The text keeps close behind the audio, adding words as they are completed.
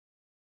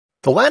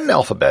The Latin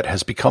alphabet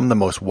has become the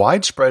most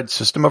widespread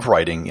system of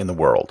writing in the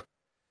world.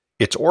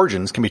 Its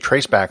origins can be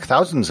traced back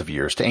thousands of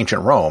years to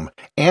ancient Rome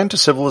and to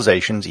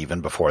civilizations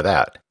even before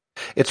that.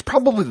 It's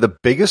probably the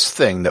biggest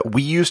thing that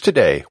we use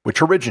today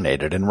which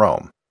originated in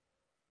Rome.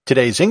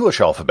 Today's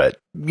English alphabet,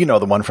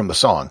 the one from the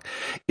song,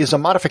 is a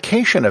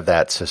modification of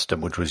that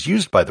system which was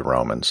used by the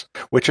Romans,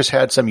 which has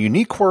had some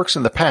unique quirks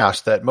in the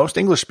past that most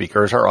English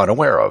speakers are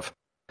unaware of.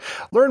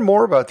 Learn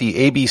more about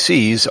the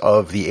ABCs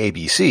of the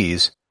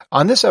ABCs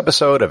on this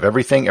episode of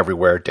Everything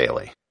Everywhere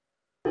Daily.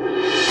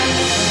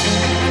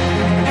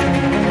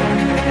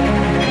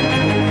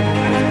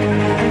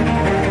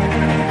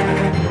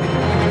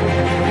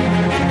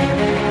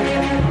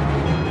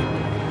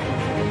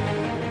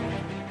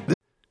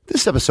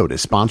 This episode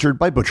is sponsored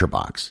by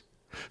ButcherBox.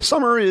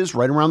 Summer is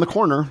right around the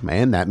corner,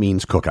 and that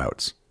means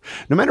cookouts.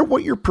 No matter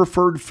what your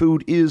preferred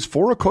food is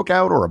for a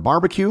cookout or a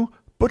barbecue,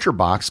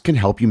 ButcherBox can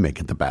help you make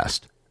it the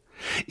best.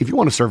 If you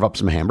want to serve up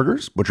some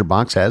hamburgers,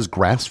 ButcherBox has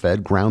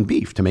grass-fed ground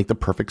beef to make the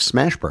perfect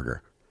smash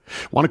burger.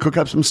 Want to cook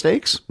up some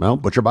steaks? Well,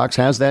 ButcherBox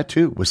has that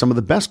too, with some of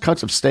the best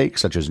cuts of steak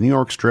such as New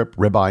York strip,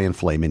 ribeye, and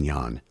filet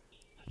mignon.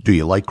 Do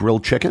you like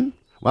grilled chicken?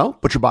 Well,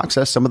 ButcherBox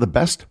has some of the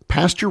best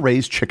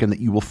pasture-raised chicken that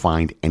you will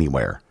find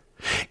anywhere.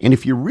 And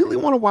if you really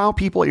want to wow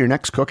people at your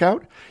next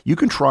cookout, you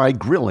can try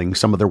grilling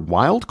some of their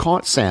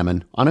wild-caught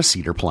salmon on a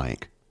cedar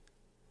plank.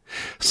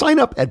 Sign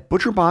up at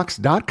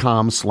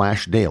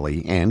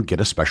butcherbox.com/daily and get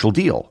a special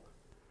deal.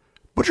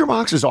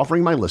 ButcherBox is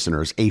offering my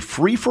listeners a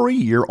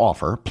free-for-a-year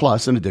offer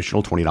plus an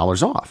additional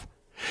 $20 off.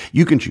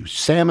 You can choose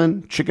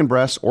salmon, chicken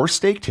breasts, or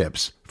steak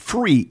tips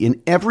free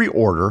in every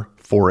order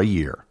for a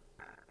year.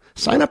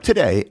 Sign up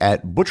today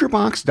at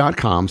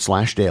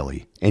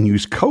butcherbox.com/daily and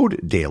use code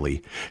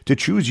DAILY to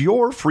choose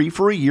your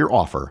free-for-a-year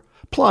offer,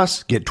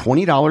 plus get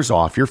 $20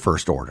 off your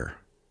first order.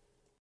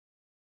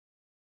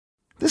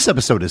 This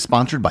episode is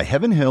sponsored by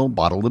Heaven Hill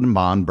Bottled &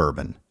 Bond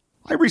Bourbon.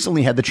 I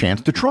recently had the chance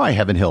to try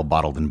Heaven Hill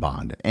Bottled &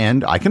 Bond,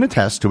 and I can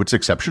attest to its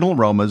exceptional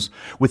aromas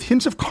with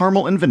hints of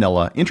caramel and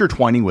vanilla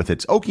intertwining with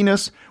its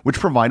oakiness, which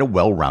provide a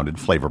well-rounded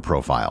flavor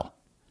profile.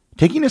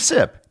 Taking a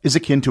sip is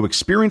akin to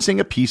experiencing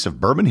a piece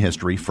of bourbon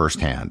history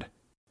firsthand.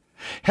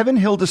 Heaven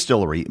Hill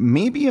Distillery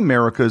may be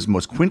America's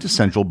most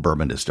quintessential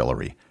bourbon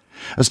distillery.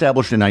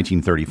 Established in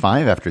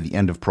 1935 after the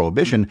end of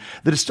Prohibition,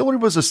 the distillery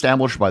was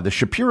established by the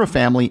Shapira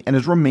family and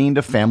has remained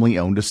a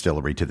family-owned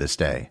distillery to this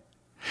day.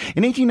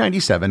 In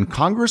 1897,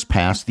 Congress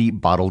passed the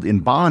Bottled in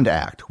Bond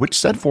Act, which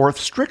set forth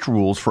strict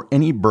rules for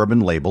any bourbon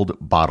labeled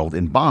Bottled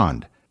in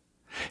Bond.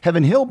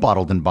 Heaven Hill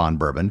Bottled in Bond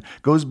Bourbon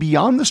goes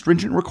beyond the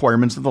stringent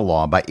requirements of the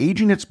law by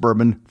aging its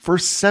bourbon for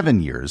 7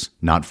 years,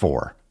 not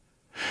 4.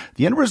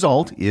 The end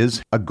result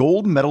is a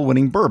gold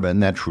medal-winning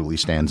bourbon that truly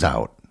stands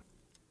out.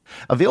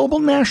 Available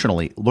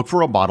nationally, look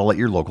for a bottle at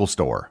your local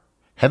store.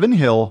 Heaven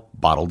Hill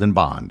Bottled in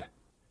Bond.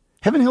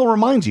 Heaven Hill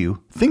reminds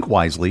you, think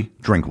wisely,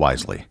 drink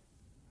wisely.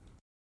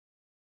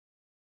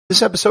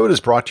 This episode is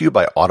brought to you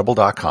by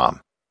Audible.com.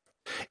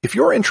 If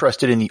you're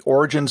interested in the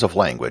origins of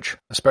language,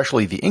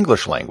 especially the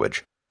English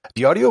language,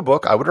 the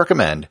audiobook I would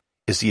recommend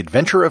is The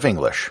Adventure of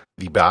English,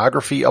 The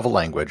Biography of a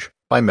Language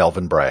by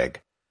Melvin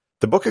Bragg.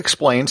 The book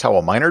explains how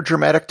a minor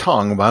Germanic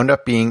tongue wound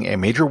up being a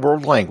major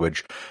world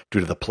language due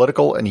to the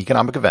political and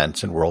economic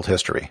events in world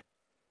history.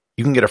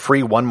 You can get a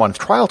free 1-month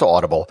trial to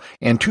Audible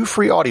and 2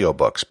 free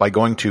audiobooks by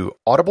going to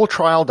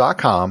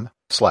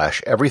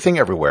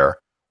audibletrial.com/everythingeverywhere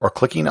or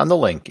clicking on the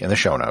link in the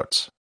show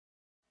notes.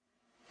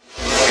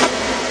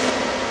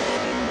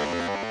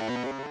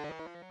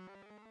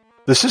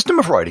 The system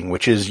of writing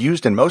which is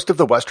used in most of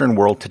the Western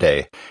world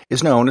today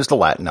is known as the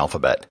Latin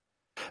alphabet.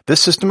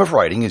 This system of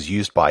writing is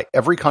used by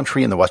every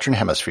country in the Western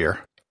Hemisphere,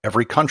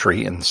 every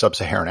country in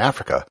sub-Saharan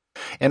Africa,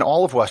 and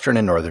all of Western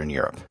and Northern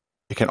Europe.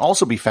 It can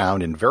also be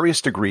found in various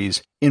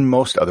degrees in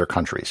most other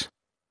countries.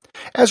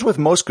 As with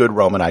most good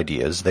Roman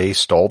ideas, they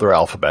stole their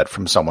alphabet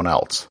from someone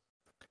else.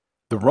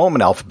 The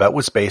Roman alphabet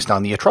was based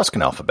on the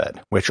Etruscan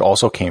alphabet, which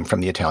also came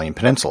from the Italian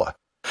peninsula.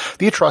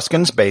 The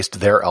Etruscans based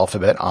their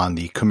alphabet on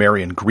the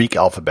Sumerian Greek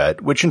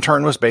alphabet, which in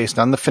turn was based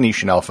on the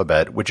Phoenician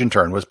alphabet, which in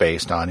turn was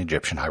based on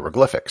Egyptian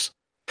hieroglyphics.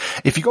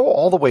 If you go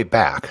all the way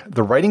back,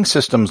 the writing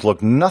systems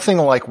look nothing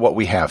like what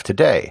we have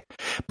today,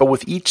 but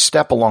with each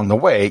step along the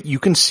way, you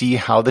can see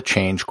how the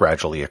change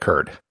gradually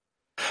occurred.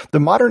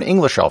 The modern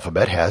English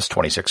alphabet has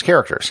 26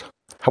 characters.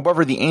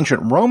 However, the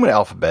ancient Roman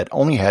alphabet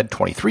only had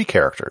 23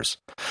 characters.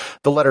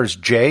 The letters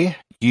J,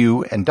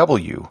 U, and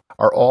W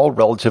are all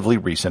relatively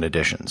recent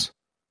additions.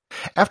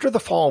 After the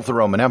fall of the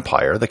Roman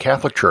Empire, the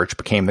Catholic Church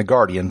became the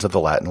guardians of the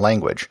Latin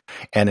language,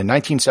 and in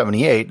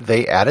 1978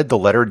 they added the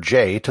letter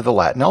J to the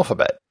Latin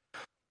alphabet.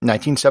 In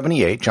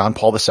 1978, John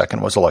Paul II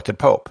was elected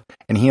Pope,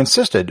 and he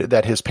insisted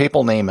that his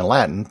papal name in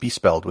Latin be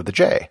spelled with a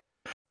J.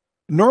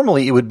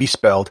 Normally it would be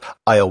spelled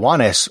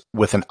Ioannis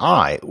with an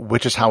I,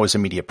 which is how his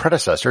immediate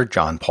predecessor,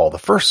 John Paul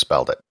I,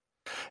 spelled it.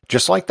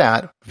 Just like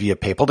that, via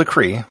papal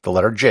decree, the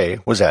letter J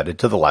was added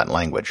to the Latin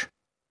language.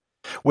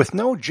 With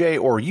no J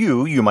or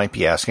U, you might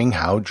be asking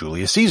how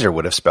Julius Caesar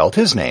would have spelled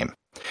his name.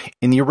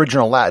 In the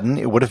original Latin,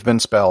 it would have been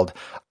spelled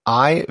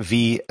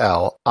Ivlivs.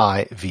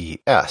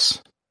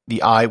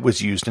 The I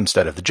was used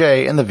instead of the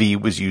J, and the V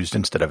was used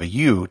instead of a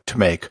U to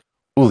make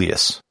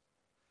Ullius.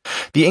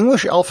 The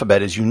English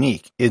alphabet is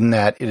unique in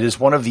that it is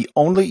one of the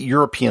only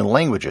European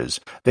languages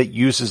that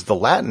uses the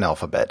Latin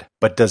alphabet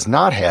but does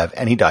not have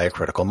any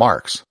diacritical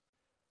marks.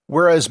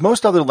 Whereas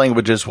most other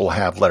languages will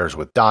have letters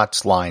with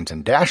dots, lines,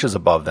 and dashes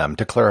above them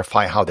to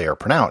clarify how they are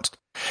pronounced,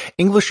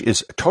 English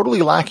is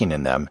totally lacking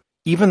in them,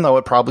 even though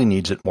it probably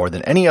needs it more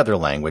than any other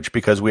language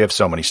because we have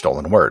so many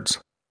stolen words.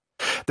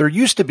 There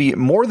used to be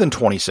more than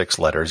 26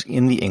 letters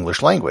in the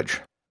English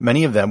language.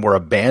 Many of them were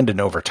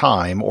abandoned over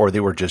time, or they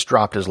were just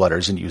dropped as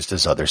letters and used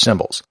as other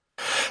symbols.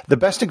 The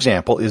best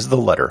example is the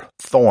letter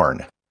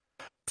thorn.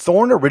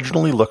 Thorn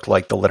originally looked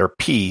like the letter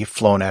P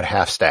flown at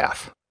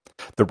half-staff.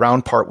 The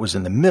round part was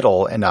in the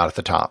middle and not at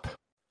the top.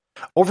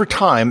 Over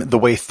time, the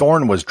way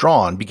thorn was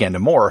drawn began to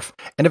morph,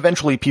 and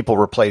eventually people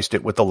replaced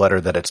it with the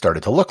letter that it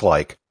started to look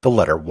like, the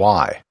letter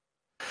Y.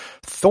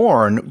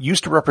 Thorn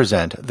used to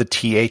represent the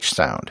TH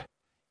sound.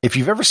 If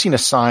you've ever seen a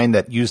sign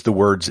that used the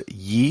words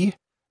ye,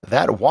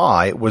 that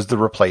Y was the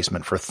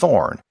replacement for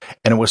thorn,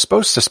 and it was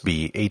supposed to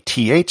be a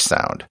TH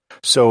sound.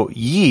 So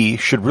ye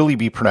should really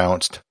be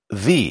pronounced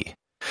the.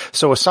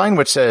 So a sign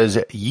which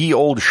says ye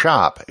old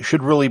shop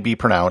should really be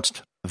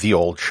pronounced the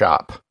old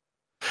shop.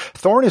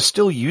 Thorn is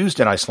still used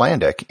in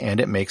Icelandic, and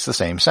it makes the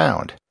same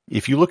sound.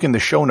 If you look in the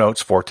show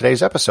notes for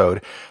today's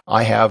episode,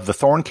 I have the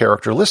thorn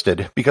character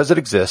listed because it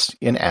exists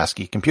in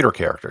ASCII computer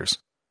characters.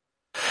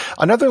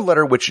 Another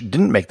letter which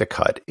didn't make the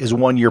cut is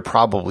one you're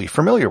probably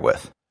familiar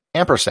with,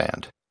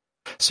 ampersand.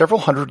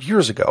 Several hundred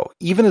years ago,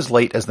 even as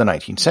late as the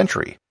 19th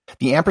century,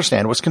 the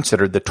ampersand was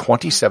considered the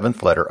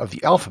 27th letter of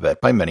the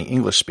alphabet by many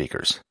English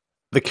speakers.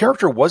 The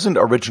character wasn't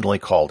originally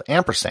called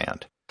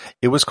ampersand.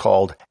 It was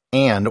called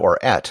and or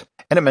et,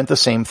 and it meant the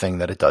same thing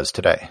that it does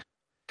today.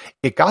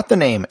 It got the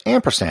name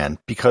ampersand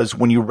because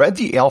when you read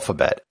the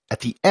alphabet,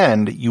 at the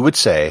end you would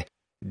say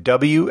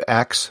W,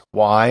 X,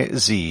 Y,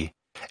 Z,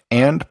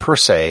 and per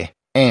se,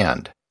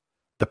 and.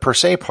 The per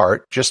se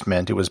part just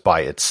meant it was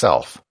by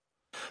itself.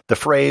 The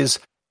phrase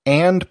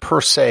and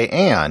per se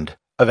and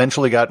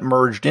eventually got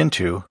merged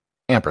into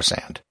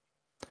ampersand.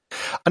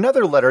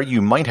 Another letter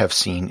you might have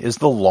seen is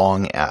the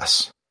long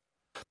S.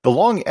 The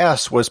long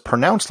S was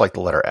pronounced like the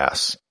letter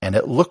S, and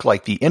it looked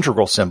like the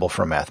integral symbol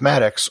from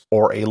mathematics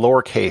or a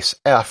lowercase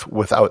f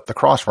without the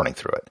cross running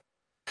through it.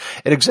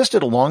 It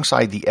existed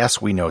alongside the S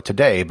we know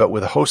today, but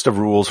with a host of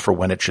rules for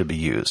when it should be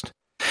used.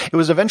 It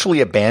was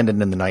eventually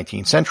abandoned in the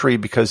 19th century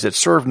because it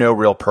served no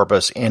real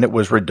purpose and it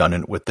was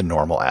redundant with the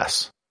normal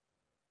S.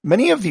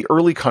 Many of the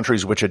early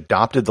countries which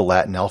adopted the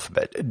Latin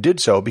alphabet did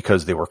so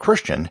because they were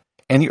Christian,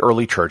 and the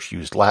early church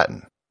used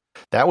Latin.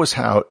 That was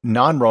how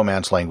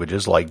non-Romance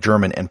languages like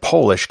German and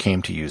Polish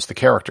came to use the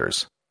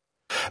characters.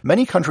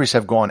 Many countries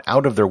have gone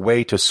out of their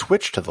way to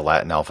switch to the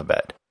Latin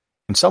alphabet.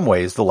 In some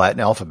ways, the Latin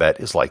alphabet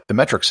is like the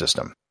metric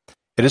system.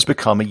 It has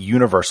become a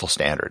universal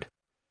standard.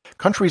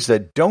 Countries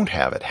that don't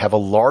have it have a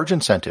large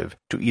incentive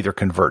to either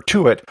convert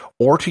to it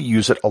or to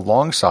use it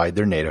alongside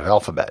their native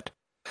alphabet.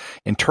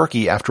 In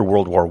Turkey after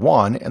World War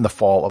I and the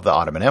fall of the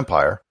Ottoman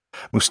Empire,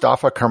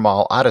 Mustafa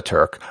Kemal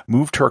Ataturk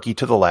moved Turkey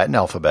to the Latin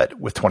alphabet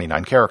with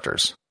 29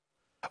 characters.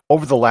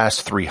 Over the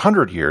last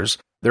 300 years,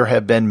 there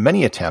have been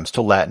many attempts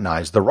to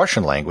Latinize the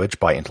Russian language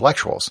by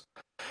intellectuals.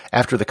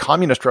 After the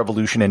Communist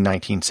Revolution in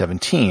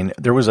 1917,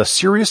 there was a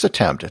serious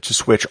attempt to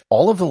switch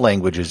all of the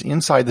languages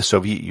inside the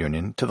Soviet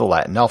Union to the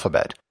Latin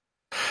alphabet.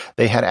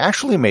 They had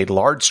actually made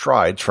large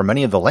strides for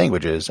many of the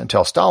languages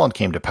until Stalin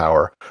came to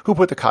power, who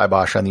put the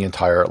kibosh on the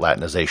entire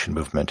Latinization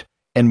movement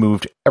and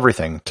moved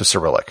everything to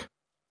Cyrillic.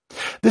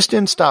 This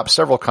didn't stop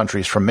several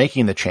countries from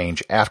making the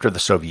change after the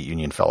Soviet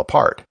Union fell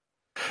apart.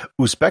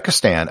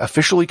 Uzbekistan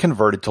officially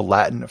converted to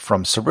Latin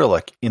from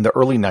Cyrillic in the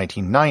early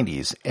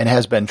 1990s and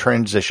has been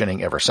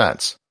transitioning ever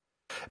since.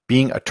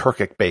 Being a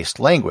Turkic-based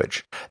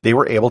language, they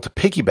were able to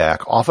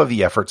piggyback off of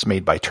the efforts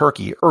made by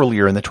Turkey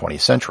earlier in the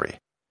 20th century.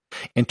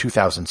 In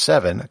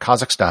 2007,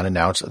 Kazakhstan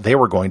announced they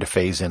were going to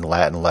phase in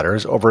Latin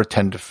letters over a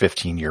 10 to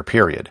 15 year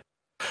period.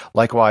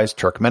 Likewise,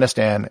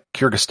 Turkmenistan,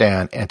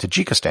 Kyrgyzstan, and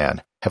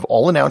Tajikistan have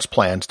all announced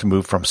plans to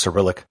move from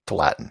Cyrillic to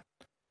Latin.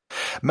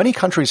 Many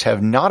countries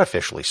have not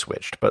officially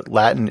switched, but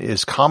Latin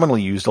is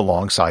commonly used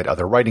alongside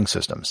other writing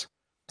systems.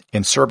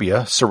 In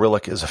Serbia,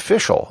 Cyrillic is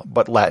official,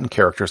 but Latin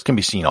characters can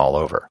be seen all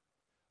over.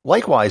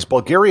 Likewise,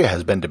 Bulgaria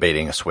has been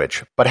debating a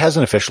switch, but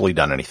hasn't officially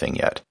done anything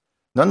yet.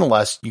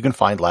 Nonetheless, you can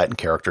find Latin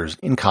characters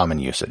in common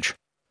usage.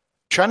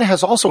 China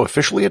has also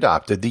officially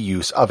adopted the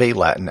use of a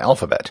Latin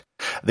alphabet.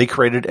 They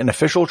created an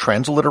official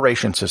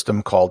transliteration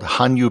system called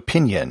Hanyu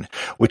Pinyin,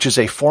 which is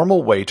a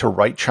formal way to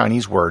write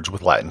Chinese words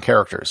with Latin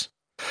characters.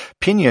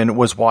 Pinyin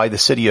was why the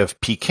city of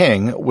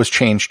Peking was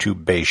changed to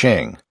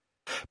Beijing.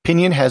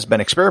 Pinyin has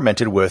been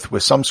experimented with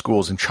some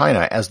schools in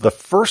China as the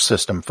first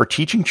system for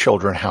teaching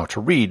children how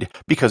to read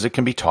because it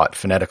can be taught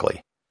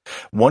phonetically.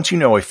 Once you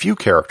know a few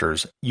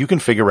characters, you can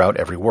figure out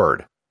every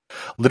word.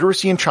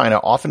 Literacy in China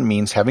often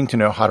means having to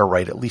know how to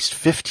write at least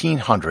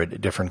 1,500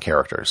 different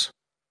characters.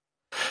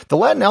 The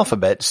Latin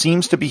alphabet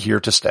seems to be here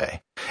to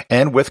stay,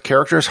 and with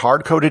characters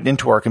hard-coded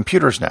into our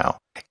computers now,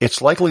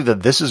 it's likely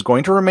that this is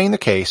going to remain the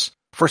case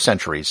for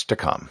centuries to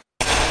come.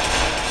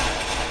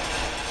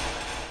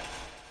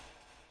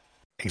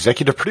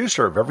 Executive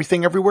producer of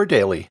Everything Everywhere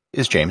Daily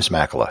is James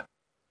Makala.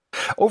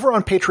 Over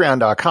on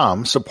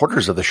Patreon.com,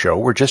 supporters of the show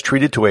were just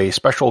treated to a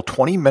special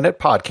 20-minute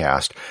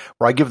podcast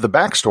where I give the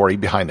backstory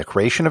behind the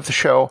creation of the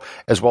show,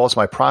 as well as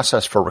my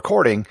process for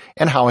recording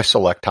and how I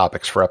select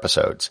topics for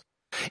episodes.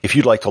 If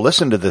you'd like to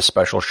listen to this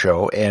special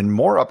show and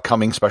more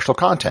upcoming special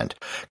content,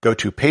 go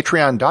to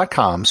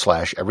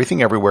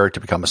patreon.com/everythingeverywhere to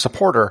become a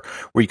supporter,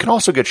 where you can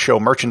also get show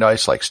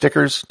merchandise like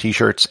stickers,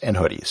 t-shirts, and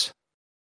hoodies.